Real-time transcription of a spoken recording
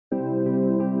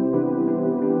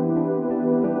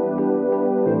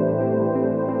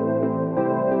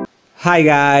Hi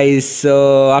guys,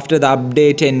 so after the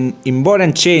update an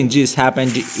important changes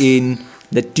happened in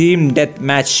the team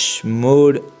deathmatch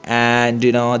mode, and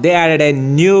they added a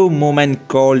new movement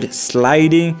called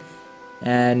sliding,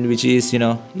 and which is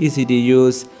easy to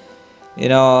use.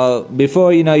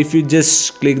 Before if you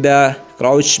just click the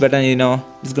crouch button,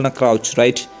 it's gonna crouch,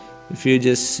 right? If you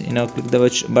just click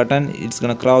the button, it's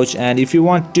gonna crouch. And if you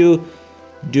want to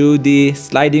do the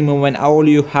sliding movement, all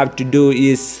you have to do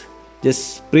is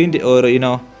just sprint or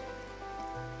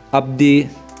up the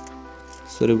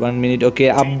sorry 1 minute, okay,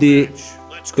 up the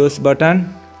curse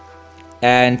button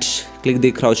and click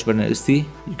the crouch button. You see,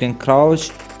 you can crouch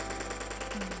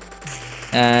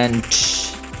and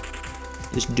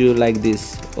just do like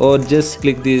this, or just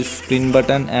click this sprint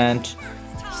button and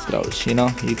crouch.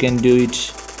 You can do it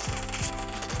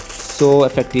so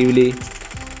effectively,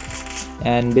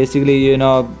 and basically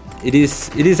it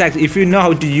is actually, if you know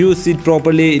how to use it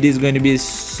properly, it is going to be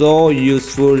so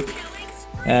useful.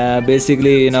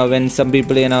 Basically when some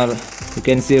people you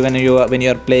can see when you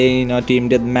are playing team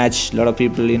deathmatch, a lot of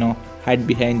people hide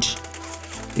behind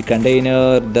the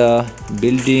container, the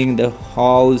building, the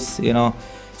house,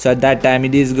 so at that time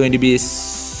it is going to be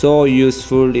so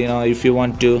useful. If you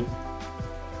want to,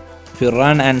 if you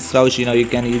run and crouch, you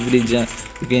can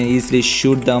easily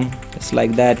shoot them just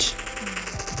like that.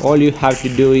 All you have to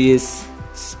do is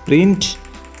sprint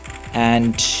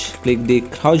and click the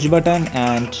crouch button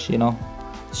and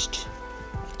just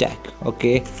attack.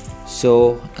 Okay,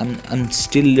 so I'm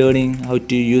still learning how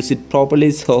to use it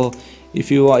properly, so if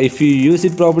you use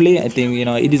it properly, I think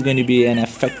it is going to be an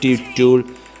effective tool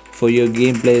for your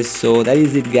gameplay. So that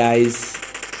is it guys,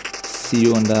 see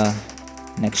you on the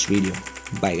next video.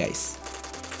 Bye guys.